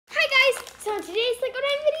today's Lego 9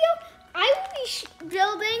 video, I will be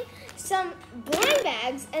building some blind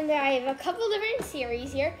bags, and there I have a couple different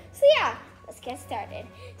series here. So yeah, let's get started.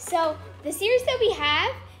 So the series that we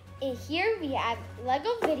have in here, we have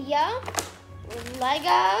Lego Video,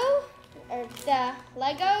 the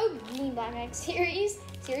Lego Green Blind Bag series,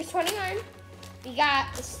 series 21. We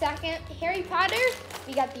got the second Harry Potter,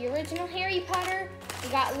 we got the original Harry Potter, we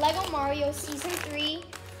got Lego Mario Season 3,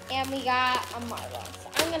 and we got a Marvel. So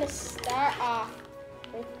I'm gonna start off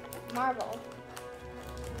with Marvel.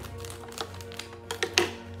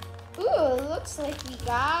 Ooh, it looks like we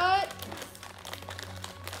got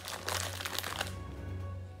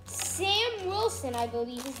Sam Wilson, I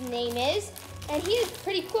believe his name is. And he is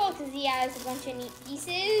pretty cool because he has a bunch of neat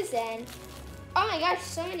pieces and oh my gosh,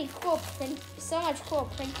 so much cool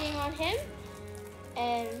printing on him.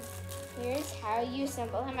 And here's how you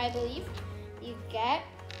assemble him, I believe. You get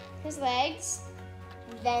his legs,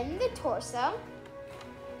 then the torso,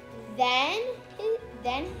 then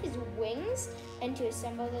his wings, and to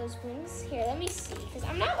assemble those wings, here, let me see, because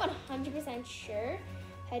I'm not 100% sure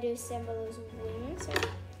how to assemble those wings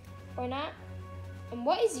or not. And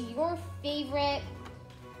what is your favorite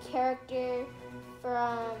character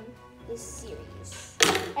from this series?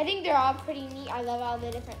 I think they're all pretty neat. I love all the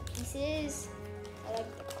different pieces. I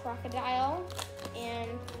like the crocodile. And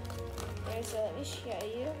so let me show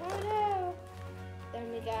you. Oh no. Then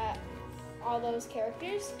we got all those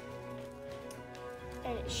characters.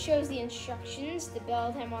 And it shows the instructions to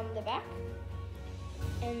build him on the back.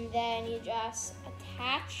 And then you just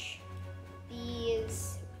attach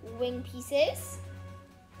these wing pieces.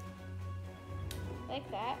 Like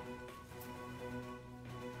that,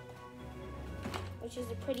 which is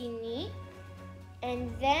pretty neat.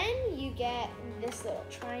 And then you get this little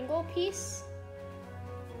triangle piece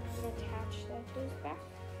and attach that goes back.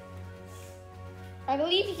 I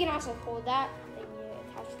believe you can also hold that, then you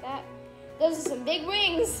attach that. Those are some big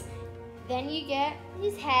wings. Then you get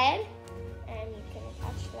his head, and you can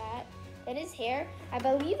attach that. Then his hair. I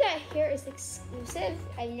believe that hair is exclusive.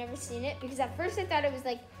 I've never seen it because at first I thought it was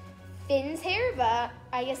like Finn's hair, but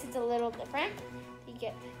I guess it's a little different. You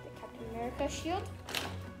get the Captain America shield.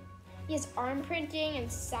 He has arm printing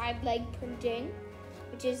and side leg printing,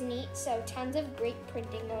 which is neat. So tons of great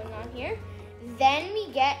printing going on here. Then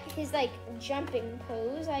we get his like jumping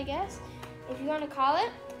pose, I guess, if you want to call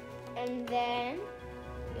it. And then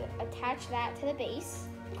you attach that to the base.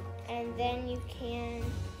 And then you can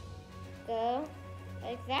go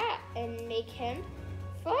like that and make him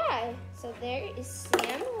fly. So there is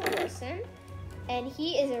Sam Wilson, and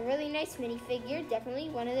he is a really nice minifigure, definitely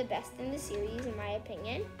one of the best in the series in my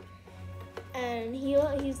opinion. And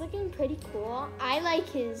he's looking pretty cool. I like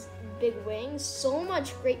his big wings, so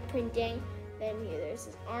much great printing. Then here there's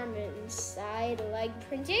his arm and side leg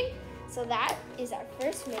printing. So that is our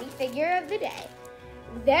first minifigure of the day.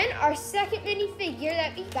 Then our second minifigure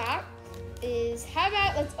that we got is, how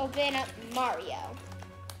about let's open up Mario.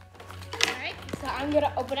 Alright, so I'm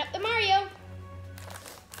gonna open up the Mario.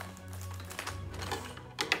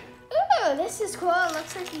 Ooh, this is cool. It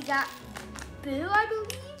looks like we got Boo, I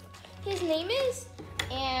believe his name is.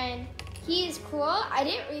 And he is cool. I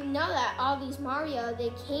didn't really know that all these Mario,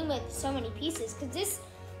 they came with so many pieces. Because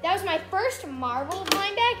that was my first Marvel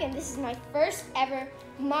blind bag, and this is my first ever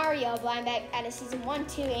Mario blind bag out of season 1,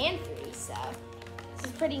 2, and 3. So this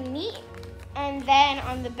is pretty neat. And then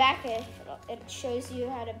on the back, it shows you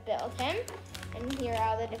how to build him. And here are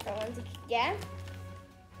all the different ones you can get.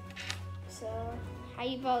 So how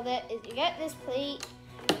you build it is you get this plate,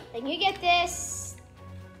 then you get this,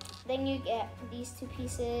 then you get these two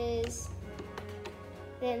pieces.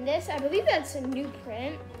 Then this, I believe that's a new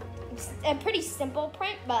print. It's a pretty simple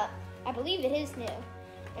print, but I believe it is new.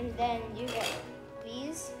 And then you get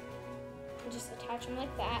these, and just attach them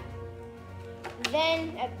like that.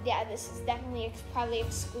 Then, yeah, this is definitely probably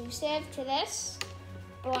exclusive to this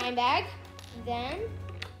blind bag. Then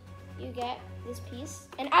you get this piece.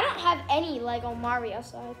 And I don't have any Lego Mario,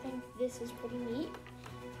 so I think this is pretty neat.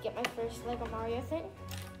 Get my first Lego Mario thing.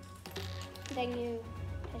 Then you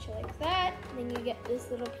attach it like that. Then you get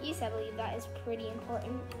this little piece. I believe that is pretty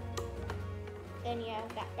important. Then you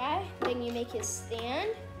have that guy. Then you make his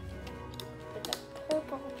stand with the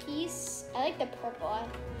purple piece. I like the purple.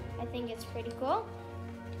 I think it's pretty cool.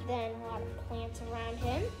 Then a lot of plants around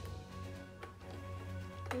him,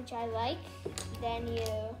 which I like. Then you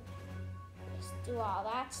just do all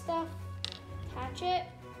that stuff, attach it,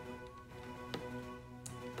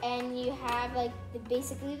 and you have like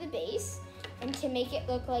basically the base. And to make it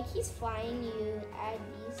look like he's flying, you add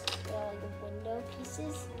these the window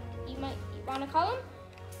pieces, you want to call them.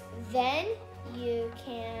 Then you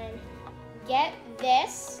can get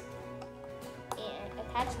this and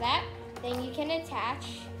attach that. Then you can attach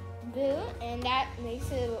Boo, and that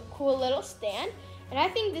makes a cool little stand. And I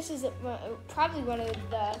think this is probably one of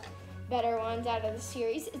the better ones out of the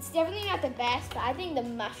series. It's definitely not the best, but I think the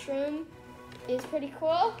mushroom is pretty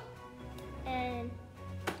cool. And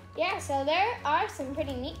yeah, so there are some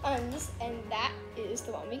pretty neat ones, and that is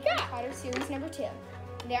the one we got. Potter series number 2.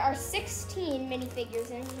 There are 16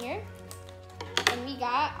 minifigures in here. And we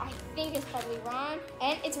got, I think it's probably Ron,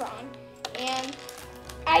 and it's Ron. And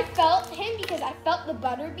I felt him because I felt the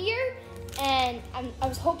butterbeer, and I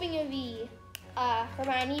was hoping it would be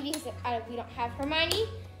Hermione because we don't have Hermione.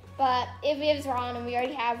 But if it was Ron, and we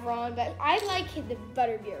already have Ron, but I like the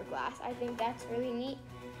butterbeer glass. I think that's really neat.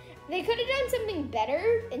 They could have done something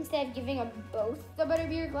better instead of giving them both the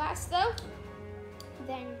butterbeer glass though.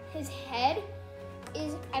 Then his head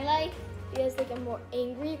is, he has like a more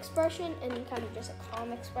angry expression and kind of just a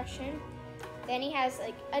calm expression. Then he has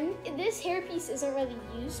like, this hairpiece isn't really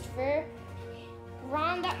used for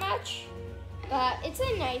Ron that much, but it's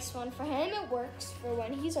a nice one for him. It works for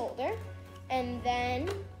when he's older. And then,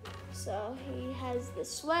 so he has the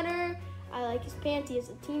sweater. I like his pants. He has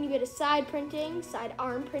a teeny bit of side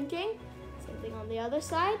arm printing. Same thing on the other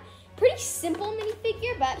side. Pretty simple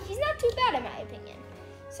minifigure, but he's not too bad in my opinion.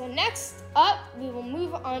 So next up, we will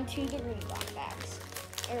move on to the green blind bags,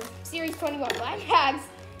 or Series 21 blind bags.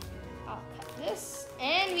 I'll cut this,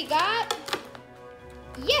 and we got,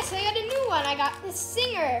 yes, I got a new one. I got the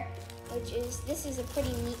Singer, this is a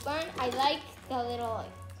pretty neat one. I like the little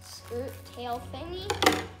like skirt tail thingy.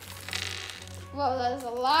 Whoa, there's a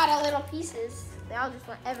lot of little pieces. They all just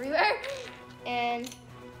went everywhere. And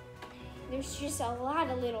there's just a lot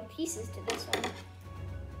of little pieces to this one.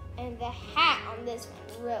 And the hat on this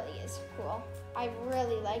one really is cool. I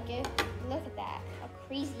really like it. Look at that, how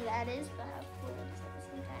crazy that is, but how cool it is at the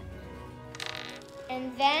same time.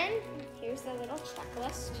 And then, here's the little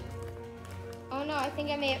checklist. Oh no, I think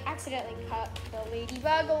I may have accidentally cut the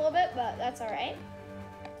ladybug a little bit, but that's all right.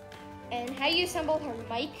 And how you assemble her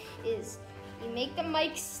mic is, you make the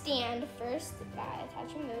mic stand first by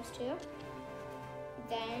attaching those two.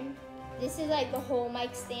 Then this is like the whole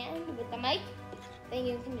mic stand with the mic. Then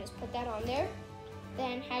you can just put that on there.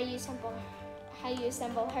 Then how you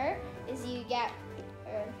assemble her is you get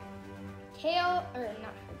her tail, or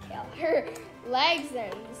not her tail, her legs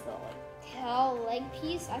and this little like tail leg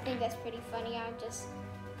piece. I think that's pretty funny how it just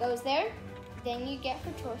goes there. Then you get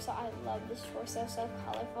her torso. I love this torso, so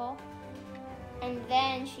colorful. And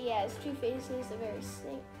then she has two faces, a very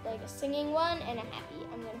like a singing one and a happy.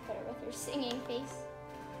 I'm gonna put her with her singing face.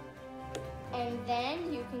 And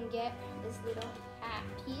then you can get this little hat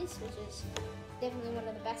piece, which is definitely one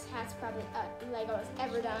of the best hats probably Lego's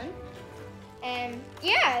ever done. And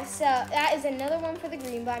yeah, so that is another one for the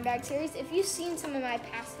green blind bag series. If you've seen some of my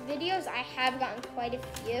past videos, I have gotten quite a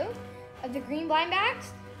few of the green blind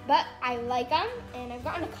bags, but I like them, and I've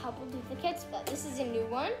gotten a couple duplicates, but this is a new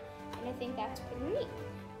one. And I think that's pretty neat.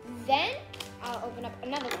 Then I'll open up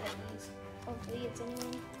another one of these. Hopefully it's a new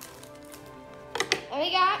one. And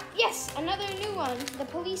we got, yes, another new one, the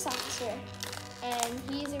police officer. And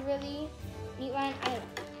he's a really neat one.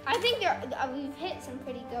 I think we've hit some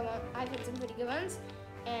pretty good ones. I've hit some pretty good ones.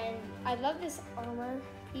 And I love this armor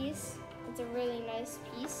piece. It's a really nice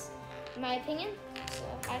piece, in my opinion. So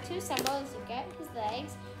to assemble is you get his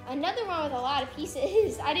legs. Another one with a lot of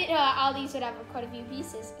pieces. I didn't know all these would have quite a few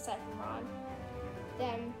pieces aside from Ron.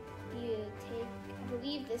 Then you take, I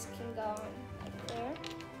believe this can go on like there.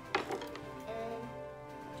 And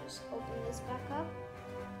just open this back up.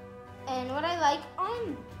 And what I like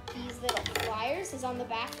on these little flyers is on the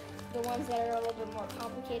back, the ones that are a little bit more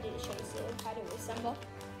complicated, it shows you how to assemble.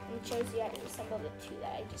 And it shows you how to assemble the two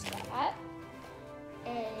that I just got at.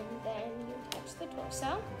 And then you attach the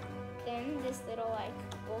torso. Then this little like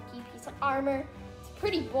bulky piece of armor. It's a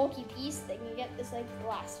pretty bulky piece. Then you get this like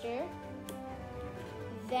blaster.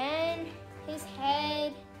 Then his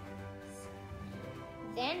head.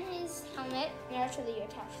 Then his helmet. And actually you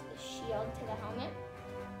attach the shield to the helmet.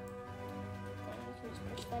 Then you can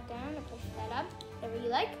just push that down or push that up, whatever you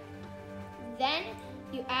like. Then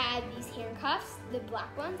you add these handcuffs, the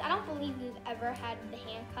black ones. I don't believe we've ever had the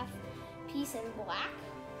handcuff piece in black.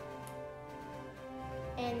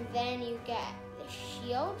 And then you get the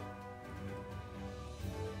shield.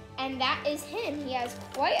 And that is him. He has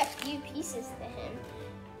quite a few pieces to him,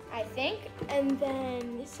 I think. And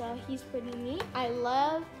then, so he's pretty neat. I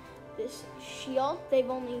love this shield. They've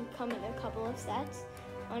only come in a couple of sets.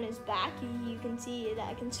 On his back, you can see that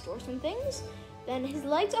I can store some things. Then his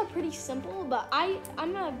legs are pretty simple, but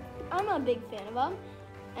I'm a big fan of them.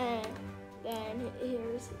 And then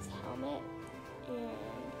here's his helmet.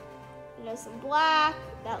 And it has some black,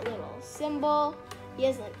 that little symbol. He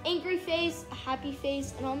has an angry face, a happy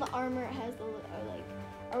face, and on the armor it has the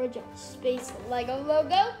original Space Lego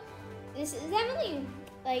logo. This is definitely,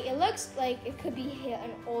 it looks like it could be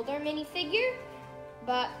an older minifigure,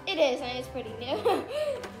 but it is, and it's pretty new.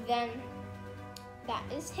 Then that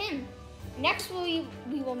is him. Next, we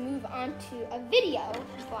will move on to a video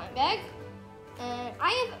blind bag. And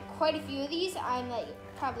I have quite a few of these. I'm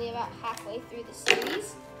probably about halfway through the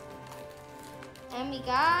series. And we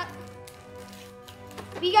got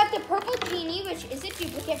the purple genie, which is a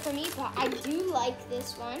duplicate for me, but I do like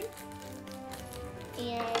this one.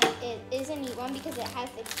 And it is a neat one because it has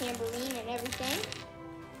the tambourine and everything.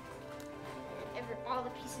 And all the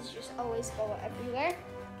pieces just always go everywhere.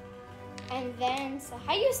 And then, so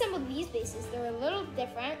how you assemble these bases, they're a little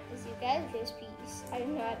different. As you get this piece, I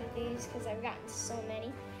don't know how to do these because I've gotten so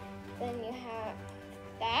many. Then you have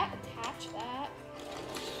that, attach that.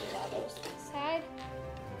 The other side.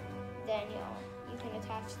 Then you can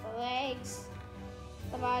attach the legs,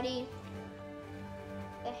 the body,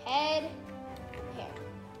 the head, hair.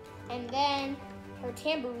 And then her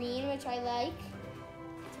tambourine, which I like.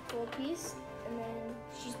 It's a cool piece. And then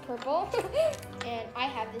she's purple. And I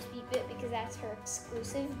have this Beat Bit because that's her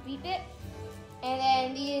exclusive Beat Bit. And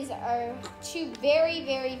then these are two very,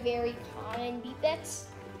 very, very common Beat Bits.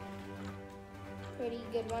 Pretty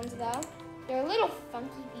good ones though. They're a little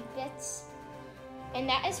funky Beat Bits. And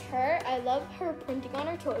that is her. I love her printing on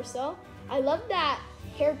her torso. I love that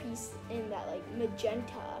hairpiece in that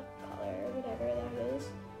magenta color or whatever that is.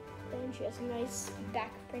 Then she has some nice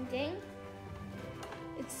back printing.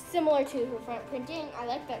 It's similar to her front printing. I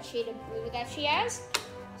like that shade of blue that she has.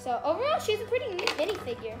 So overall, she's a pretty neat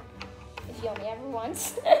minifigure, if you only ever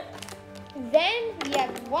once. Then we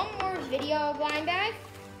have one more video blind bag,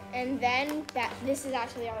 and then this is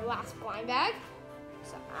actually our last blind bag.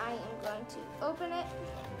 So I am going to open it.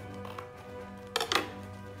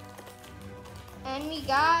 And we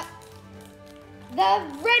got the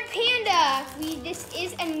red panda. This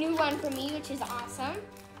is a new one for me, which is awesome.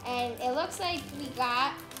 And it looks like we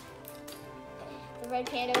got the red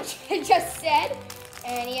panda, which I just said.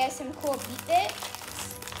 And he has some cool Beat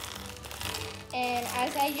Bits. And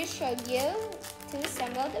as I just showed you, to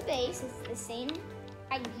assemble the base, it's the same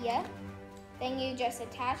idea. Then you just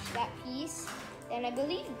attach that piece. Then I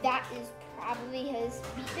believe that is probably his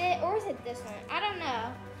Beat Bit, or is it this one? I don't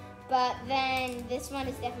know. But then this one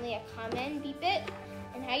is definitely a common Beat Bit.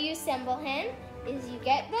 And how you assemble him is you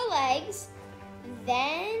get the legs,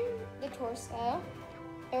 then the torso,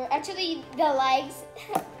 or actually the legs,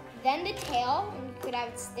 then the tail, and you could have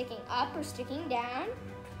it sticking up or sticking down.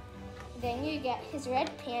 Then you get his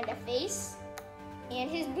red panda face and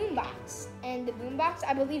his boombox. And the boombox,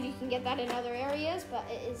 I believe you can get that in other areas, but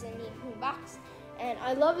it is a neat boombox. And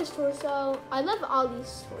I love his torso. I love all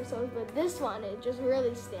these torsos, but this one, it just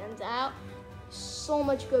really stands out. So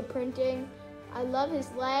much good printing. I love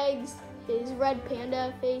his legs, his red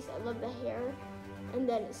panda face. I love the hair. And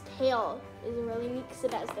then his tail is really neat because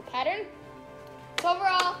it has the pattern. So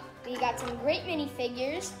overall, we got some great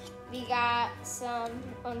minifigures. We got some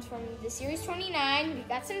ones from the Series 29. We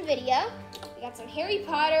got some video. We got some Harry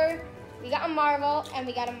Potter. We got a Marvel, and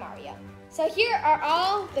we got a Mario. So here are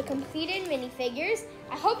all the completed minifigures.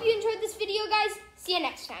 I hope you enjoyed this video, guys. See you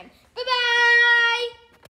next time. Bye-bye!